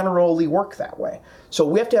doesn't generally work that way. So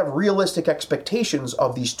we have to have realistic expectations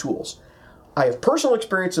of these tools. I have personal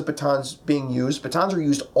experience of batons being used. Batons are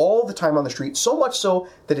used all the time on the street, so much so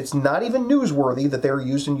that it's not even newsworthy that they're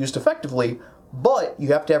used and used effectively, but you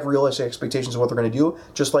have to have realistic expectations of what they're going to do,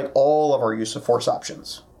 just like all of our use of force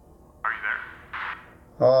options. Are you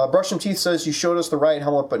there? Brush Some Teeth says, you showed us the riot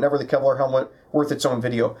helmet, but never the Kevlar helmet, worth its own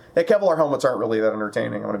video. That Kevlar helmets aren't really that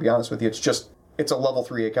entertaining, I'm going to be honest with you. It's a level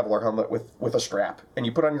 3A Kevlar helmet with a strap, and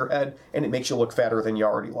you put it on your head, and it makes you look fatter than you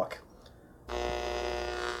already look.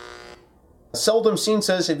 Seldom Seen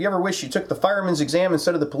says, have you ever wished you took the fireman's exam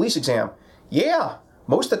instead of the police exam? Yeah,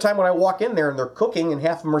 most of the time when I walk in there and they're cooking and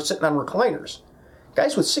half of them are sitting on recliners.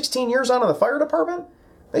 Guys with 16 years on in the fire department,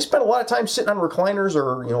 they spend a lot of time sitting on recliners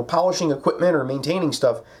or, polishing equipment or maintaining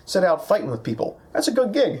stuff, instead of out fighting with people. That's a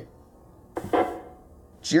good gig.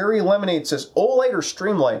 Jerry Lemonade says, OLite or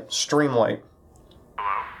Streamlight? Streamlight.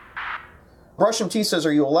 Hello? Brush Some Teeth says,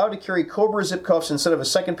 are you allowed to carry Cobra zip cuffs instead of a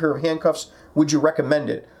second pair of handcuffs? Would you recommend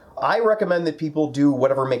it? I recommend that people do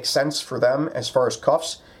whatever makes sense for them as far as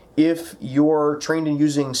cuffs. If you're trained in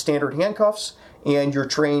using standard handcuffs and you're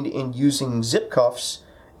trained in using zip cuffs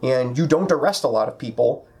and you don't arrest a lot of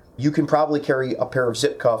people, you can probably carry a pair of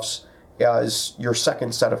zip cuffs as your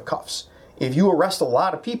second set of cuffs. If you arrest a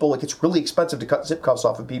lot of people, it gets really expensive to cut zip cuffs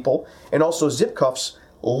off of people, and also zip cuffs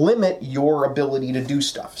limit your ability to do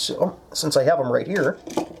stuff. So, since I have them right here,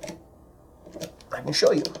 I can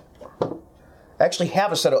show you. I actually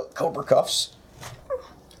have a set of Cobra cuffs.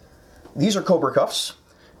 These are Cobra cuffs.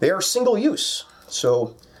 They are single use.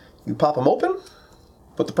 So you pop them open,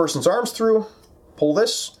 put the person's arms through, pull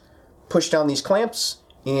this, push down these clamps,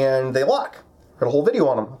 and they lock. Got a whole video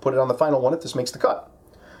on them. I'll put it on the final one if this makes the cut.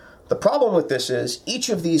 The problem with this is each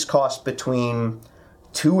of these costs between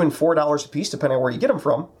 $2 and $4 a piece, depending on where you get them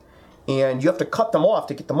from, and you have to cut them off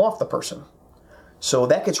to get them off the person. So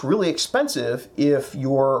that gets really expensive if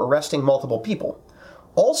you're arresting multiple people.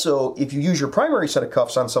 Also, if you use your primary set of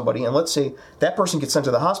cuffs on somebody, and let's say that person gets sent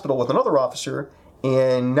to the hospital with another officer,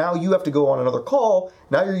 and now you have to go on another call,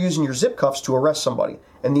 now you're using your zip cuffs to arrest somebody.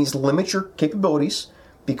 And these limit your capabilities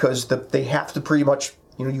because they have to pretty much,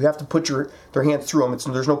 you have to put their hands through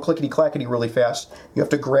them. There's no clickety-clackety really fast. You have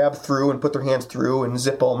to grab through and put their hands through and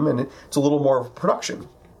zip them, and it's a little more of production.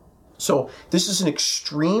 So this is an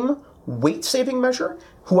extreme weight-saving measure.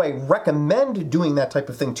 Who I recommend doing that type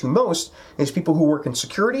of thing to most is people who work in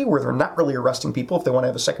security, where they're not really arresting people if they want to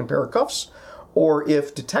have a second pair of cuffs, or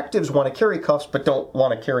if detectives want to carry cuffs but don't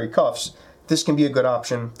want to carry cuffs. This can be a good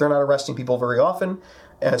option. They're not arresting people very often,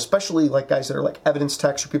 and especially like guys that are like evidence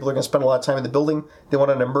techs or people that are going to spend a lot of time in the building. They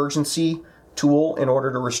want an emergency tool in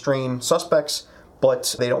order to restrain suspects,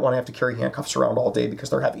 but they don't want to have to carry handcuffs around all day because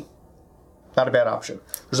they're heavy. Not a bad option.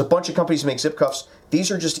 There's a bunch of companies that make zip cuffs.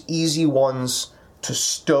 These are just easy ones to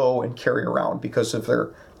stow and carry around because of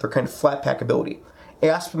their kind of flat packability.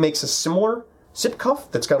 Asp makes a similar zip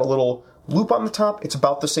cuff that's got a little loop on the top. It's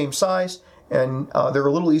about the same size, and they're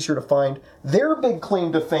a little easier to find. Their big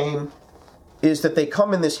claim to fame is that they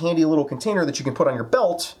come in this handy little container that you can put on your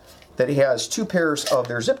belt that has 2 pairs of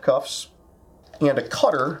their zip cuffs and a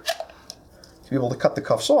cutter to be able to cut the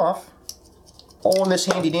cuffs off, all in this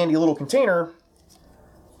handy-dandy little container,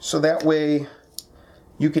 so that way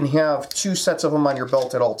you can have 2 sets of them on your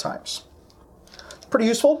belt at all times. Pretty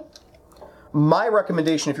useful. My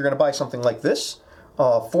recommendation if you're going to buy something like this,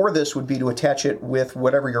 for this would be to attach it with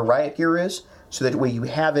whatever your riot gear is, so that way you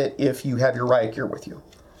have it if you have your riot gear with you.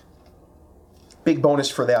 Big bonus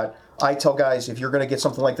for that. I tell guys, if you're going to get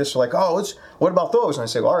something like this, they're like, oh, what about those? And I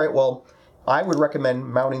say, well, all right, well, I would recommend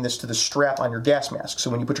mounting this to the strap on your gas mask. So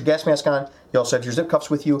when you put your gas mask on, you also have your zip cuffs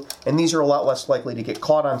with you, and these are a lot less likely to get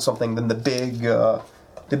caught on something than the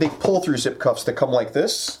big pull-through zip cuffs that come like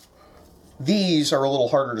this. These are a little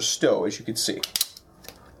harder to stow, as you can see.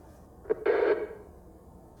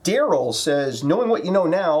 Daryl says, knowing what you know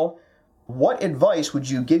now, what advice would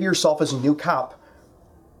you give yourself as a new cop?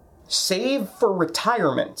 Save for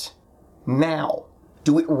retirement now.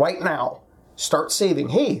 Do it right now. Start saving.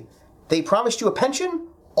 Hey, they promised you a pension?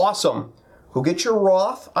 Awesome. Go get your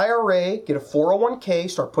Roth IRA, get a 401k,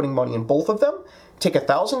 start putting money in both of them. Take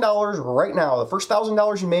 $1,000 right now, the first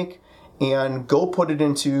 $1,000 you make, and go put it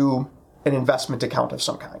into an investment account of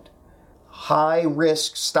some kind. High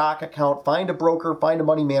risk stock account. Find a broker, find a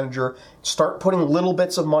money manager. Start putting little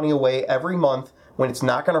bits of money away every month when it's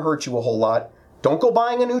not going to hurt you a whole lot. Don't go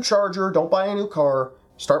buying a new charger. Don't buy a new car.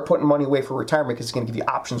 Start putting money away for retirement because it's going to give you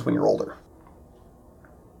options when you're older.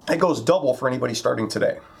 It goes double for anybody starting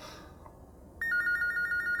today.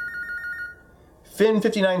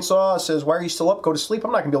 Finn59 Saw says, why are you still up? Go to sleep.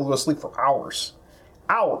 I'm not going to be able to go to sleep for hours.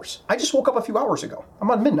 Hours. I just woke up a few hours ago.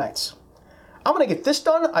 I'm on midnights. I'm going to get this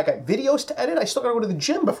done. I got videos to edit. I still got to go to the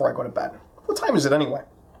gym before I go to bed. What time is it anyway?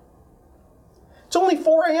 It's only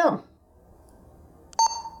 4 a.m.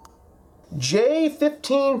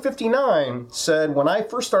 J1559 said, when I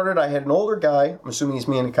first started, I had an older guy, I'm assuming he's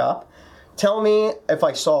me and a cop, tell me if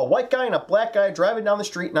I saw a white guy and a black guy driving down the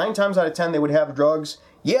street, 9 times out of 10 they would have drugs.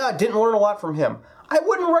 Yeah, I didn't learn a lot from him. I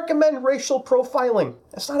wouldn't recommend racial profiling.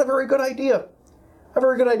 That's not a very good idea. Not a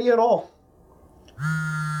very good idea at all.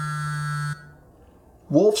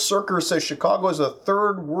 Wolf Circer says Chicago is a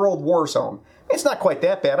third world war zone. It's not quite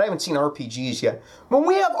that bad. I haven't seen RPGs yet. When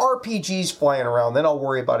we have RPGs flying around, then I'll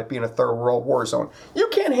worry about it being a third world war zone. You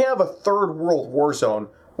can't have a third world war zone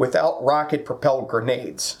without rocket-propelled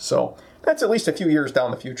grenades. So that's at least a few years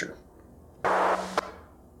down the future.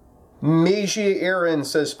 Meiji Aaron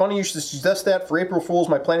says, funny you should suggest that. For April Fools,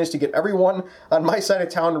 my plan is to get everyone on my side of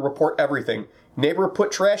town to report everything. Neighbor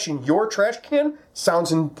put trash in your trash can?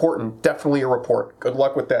 Sounds important. Definitely a report. Good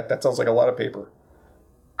luck with that. That sounds like a lot of paper.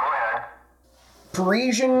 Go ahead.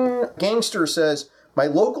 Parisian Gangster says, my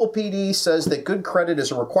local PD says that good credit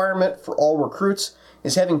is a requirement for all recruits.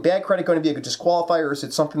 Is having bad credit going to be a good disqualifier, or is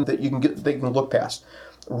it something that they can look past?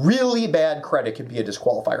 Really bad credit can be a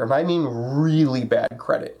disqualifier, and I mean really bad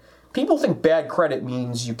credit. People think bad credit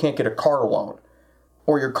means you can't get a car loan,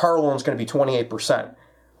 or your car loan is going to be 28%.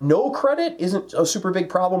 No credit isn't a super big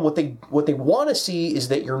problem. What they want to see is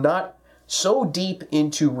that you're not so deep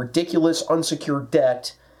into ridiculous unsecured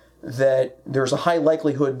debt that there's a high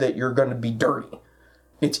likelihood that you're going to be dirty.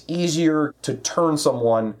 It's easier to turn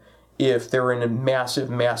someone if they're in a massive,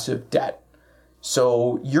 massive debt.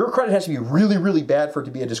 So your credit has to be really, really bad for it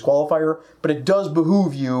to be a disqualifier, but it does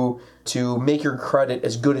behoove you to make your credit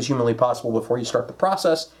as good as humanly possible before you start the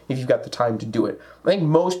process, if you've got the time to do it. I think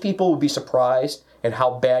most people would be surprised at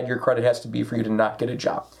how bad your credit has to be for you to not get a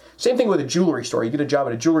job. Same thing with a jewelry store. You get a job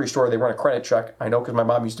at a jewelry store, they run a credit check. I know because my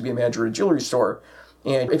mom used to be a manager at a jewelry store.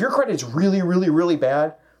 And if your credit is really, really, really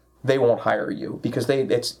bad, they won't hire you because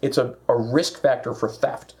it's a risk factor for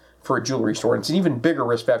theft for a jewelry store. And it's an even bigger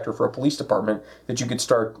risk factor for a police department that you could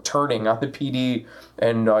start turning on the PD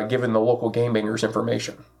and giving the local gangbangers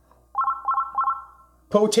information.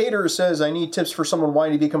 Potater says, I need tips for someone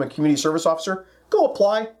wanting to become a community service officer. Go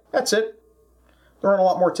apply. That's it. There aren't a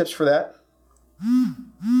lot more tips for that.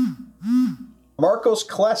 Marcos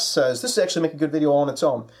Kless says, this is actually make a good video all on its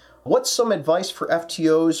own. What's some advice for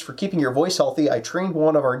FTOs for keeping your voice healthy? I trained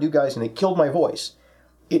one of our new guys and it killed my voice.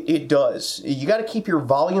 It does. You got to keep your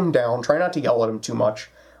volume down. Try not to yell at them too much.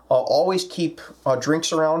 Always keep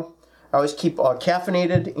drinks around. I always keep a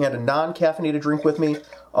caffeinated and a non-caffeinated drink with me.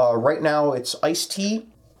 Right now it's iced tea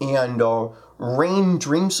and Rain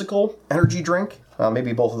Dreamsicle energy drink.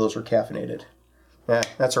 Maybe both of those are caffeinated.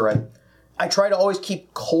 That's all right. I try to always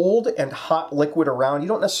keep cold and hot liquid around. You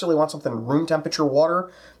don't necessarily want something room temperature water,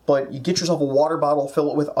 but you get yourself a water bottle, fill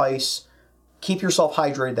it with ice. Keep yourself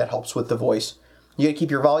hydrated. That helps with the voice. You got to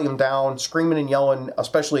keep your volume down. Screaming and yelling,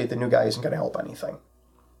 especially at the new guy, isn't going to help anything.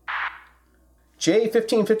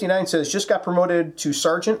 J1559 says, just got promoted to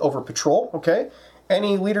sergeant over patrol. Okay.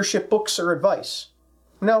 Any leadership books or advice?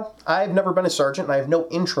 No, I've never been a sergeant and I have no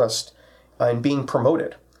interest in being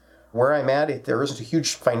promoted. Where I'm at, there isn't a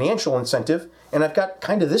huge financial incentive, and I've got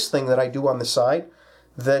kind of this thing that I do on the side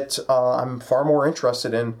that I'm far more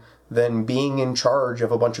interested in than being in charge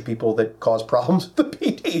of a bunch of people that cause problems with the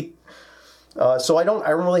PD. So I don't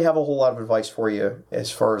really have a whole lot of advice for you as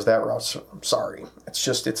far as that route. I'm sorry.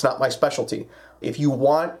 It's not my specialty. If you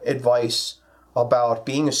want advice about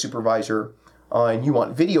being a supervisor and you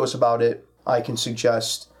want videos about it, I can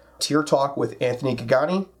suggest Tier Talk with Anthony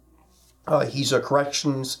Gagani. He's a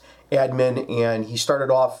corrections admin, and he started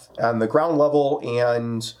off on the ground level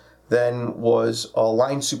and then was a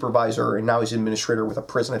line supervisor, and now he's administrator with a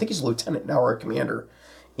prison. I think he's a lieutenant now or a commander.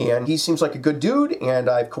 And he seems like a good dude, and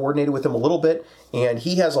I've coordinated with him a little bit, and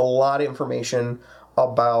he has a lot of information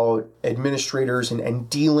about administrators and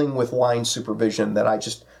dealing with line supervision that I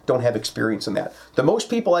just don't have experience in that. The most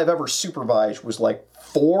people I've ever supervised was like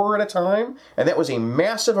 4 at a time, and that was a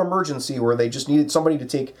massive emergency where they just needed somebody to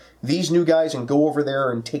take these new guys and go over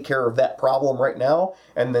there and take care of that problem right now,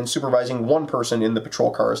 and then supervising one person in the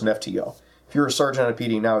patrol car as an FTO. If you're a sergeant on a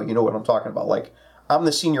PD now, you know what I'm talking about. Like, I'm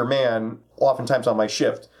the senior man oftentimes on my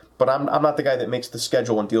shift, but I'm not the guy that makes the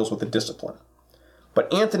schedule and deals with the discipline.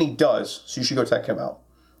 But Anthony does, so you should go check him out.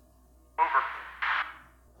 Over.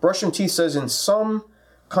 Brush Some Teeth says, in some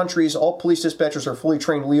countries, all police dispatchers are fully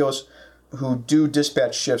trained Leos who do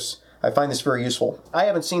dispatch shifts. I find this very useful. I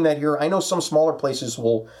haven't seen that here. I know some smaller places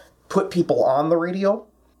will put people on the radio,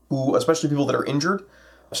 who, especially people that are injured.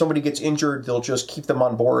 If somebody gets injured, they'll just keep them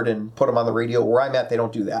on board and put them on the radio. Where I'm at, they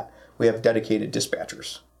don't do that. We have dedicated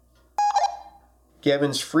dispatchers.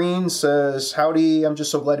 Gavin Freen says, howdy, I'm just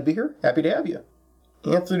so glad to be here. Happy to have you.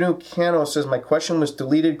 Anthony Cano says, my question was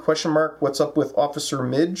deleted, ? What's up with Officer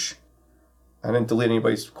Midge? I didn't delete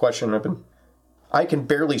anybody's question. I can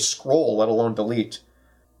barely scroll, let alone delete.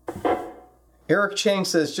 Eric Chang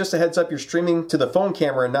says, just a heads up, you're streaming to the phone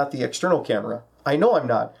camera and not the external camera. I know I'm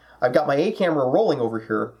not. I've got my A camera rolling over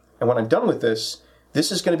here, and when I'm done with this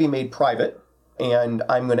is going to be made private, and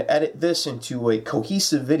I'm going to edit this into a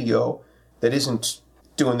cohesive video that isn't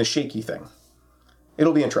doing the shaky thing.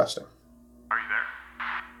 It'll be interesting. Are you there?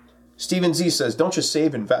 Steven Z says, don't just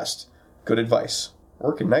save, invest. Good advice.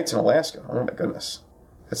 Working nights in Alaska. Oh my goodness.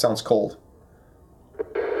 That sounds cold.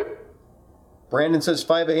 Brandon says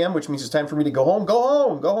 5 a.m., which means it's time for me to go home. Go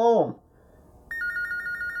home! Go home!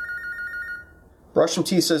 Brush Some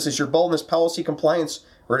Teeth says, is your baldness policy compliance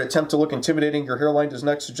or an attempt to look intimidating? Your hairline does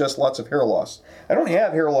not suggest lots of hair loss. I don't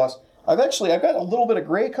have hair loss. I've got a little bit of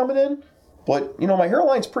gray coming in, but, my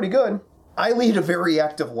hairline's pretty good. I lead a very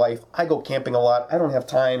active life. I go camping a lot. I don't have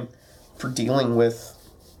time for dealing with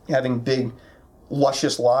having big,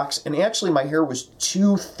 luscious locks. And actually, my hair was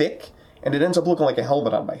too thick, and it ends up looking like a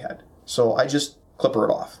helmet on my head. So I just clipper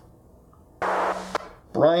it off.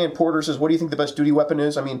 Brian Porter says, what do you think the best duty weapon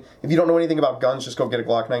is? If you don't know anything about guns, just go get a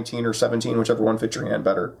Glock 19 or 17, whichever one fits your hand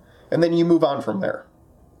better. And then you move on from there.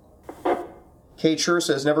 Kate Sure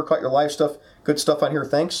says, never caught your live stuff. Good stuff on here,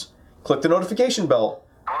 thanks. Click the notification bell.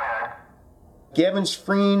 Go ahead. Gavin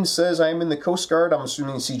Freen says, I'm in the Coast Guard. I'm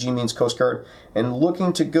assuming CG means Coast Guard. And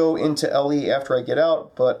looking to go into LE after I get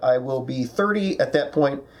out, but I will be 30 at that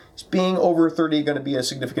point. Is being over 30 going to be a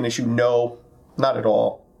significant issue? No, not at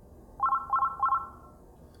all.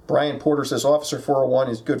 Brian Porter says, Officer 401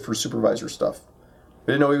 is good for supervisor stuff. I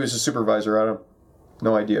didn't know he was a supervisor.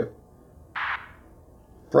 No idea.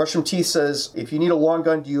 Brush Some Teeth says, if you need a long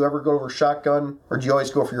gun, do you ever go over shotgun, or do you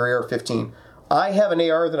always go for your AR-15? I have an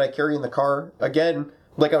AR that I carry in the car. Again,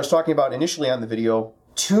 like I was talking about initially on the video,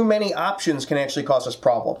 too many options can actually cause us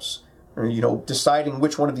problems. Deciding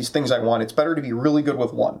which one of these things I want. It's better to be really good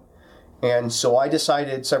with one. And so I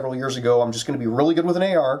decided several years ago, I'm just going to be really good with an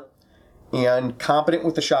AR and competent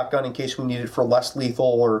with the shotgun in case we need it for less lethal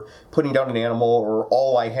or putting down an animal, or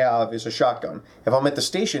all I have is a shotgun. If I'm at the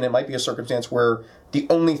station, it might be a circumstance where the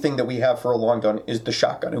only thing that we have for a long gun is the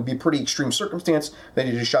shotgun. It would be a pretty extreme circumstance that I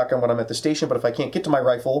need a shotgun when I'm at the station, but if I can't get to my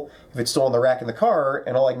rifle, if it's still on the rack in the car,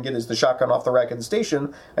 and all I can get is the shotgun off the rack at the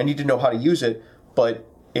station, I need to know how to use it. But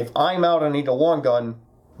if I'm out and I need a long gun,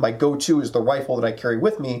 my go-to is the rifle that I carry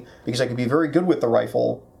with me, because I can be very good with the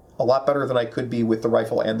rifle, a lot better than I could be with the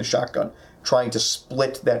rifle and the shotgun, trying to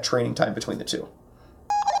split that training time between the two.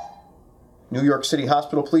 New York City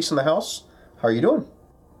Hospital Police in the house. How are you doing?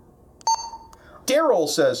 Daryl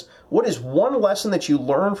says, what is one lesson that you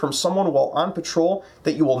learned from someone while on patrol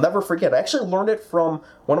that you will never forget? I actually learned it from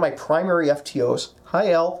one of my primary FTOs.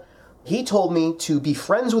 Hi, Al. He told me to be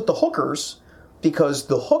friends with the hookers because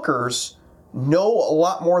the hookers know a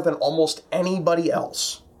lot more than almost anybody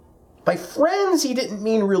else. By friends, he didn't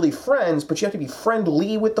mean really friends, but you have to be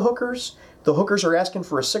friendly with the hookers. The hookers are asking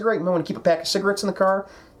for a cigarette. You might want to keep a pack of cigarettes in the car,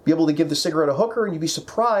 be able to give the cigarette a hooker, and you'd be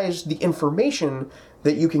surprised the information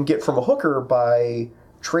that you can get from a hooker by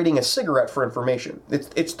trading a cigarette for information.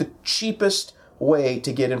 It's the cheapest way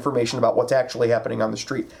to get information about what's actually happening on the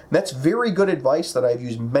street. And that's very good advice that I've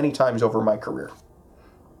used many times over my career.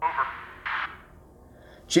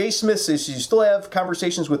 Jay Smith says, you still have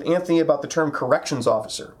conversations with Anthony about the term corrections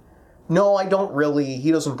officer? No, I don't really.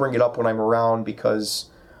 He doesn't bring it up when I'm around because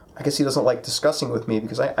I guess he doesn't like discussing with me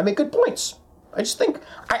because I make good points. I just think,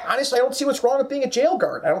 honestly, I don't see what's wrong with being a jail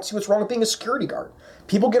guard. I don't see what's wrong with being a security guard.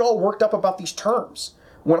 People get all worked up about these terms.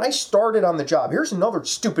 When I started on the job, here's another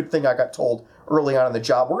stupid thing I got told early on in the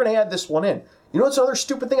job. We're going to add this one in. You know what's another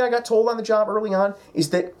stupid thing I got told on the job early on? Is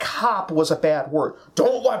that cop was a bad word.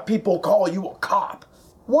 Don't let people call you a cop.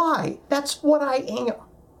 Why? That's what I am.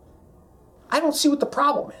 I don't see what the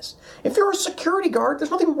problem is. If you're a security guard,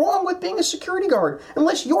 there's nothing wrong with being a security guard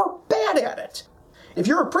unless you're bad at it. If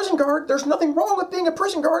you're a prison guard, there's nothing wrong with being a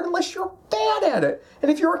prison guard unless you're bad at it.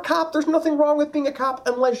 And if you're a cop, there's nothing wrong with being a cop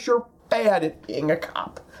unless you're bad at being a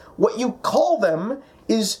cop. What you call them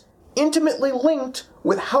is intimately linked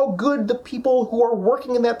with how good the people who are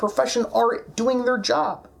working in that profession are at doing their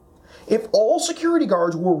job. If all security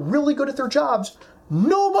guards were really good at their jobs,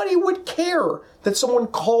 nobody would care that someone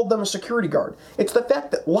called them a security guard. It's the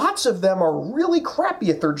fact that lots of them are really crappy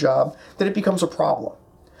at their job that it becomes a problem.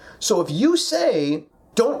 So if you say,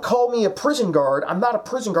 don't call me a prison guard, I'm not a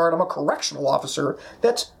prison guard, I'm a correctional officer,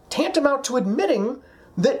 that's tantamount to admitting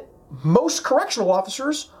that most correctional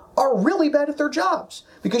officers are really bad at their jobs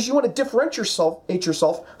because you want to differentiate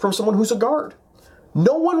yourself from someone who's a guard.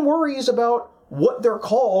 No one worries about what they're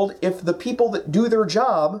called if the people that do their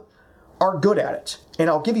job are good at it. And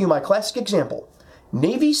I'll give you my classic example.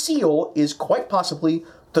 Navy SEAL is quite possibly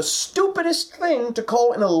the stupidest thing to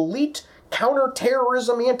call an elite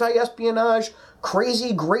counterterrorism, anti-espionage,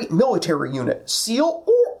 crazy great military unit. SEAL,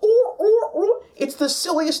 it's the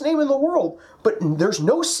silliest name in the world. But there's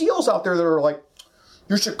no SEALs out there that are like,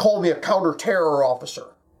 you should call me a counter-terror officer.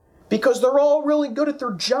 Because they're all really good at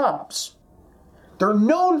their jobs. They're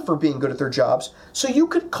known for being good at their jobs, so you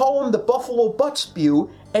could call them the Buffalo Butt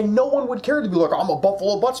Spew, and no one would care to be like, I'm a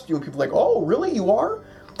Buffalo Butt Spew, and people are like, oh, really, you are?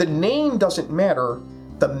 The name doesn't matter.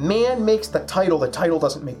 The man makes the title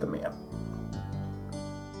doesn't make the man.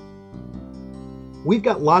 We've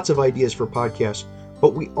got lots of ideas for podcasts,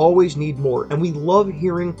 but we always need more, and we love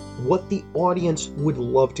hearing what the audience would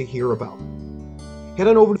love to hear about. Head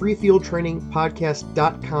on over to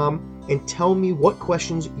freefieldtrainingpodcast.com and tell me what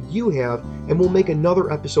questions you have, and we'll make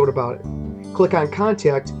another episode about it. Click on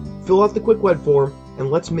Contact, fill out the quick web form,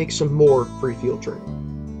 and let's make some more free field training.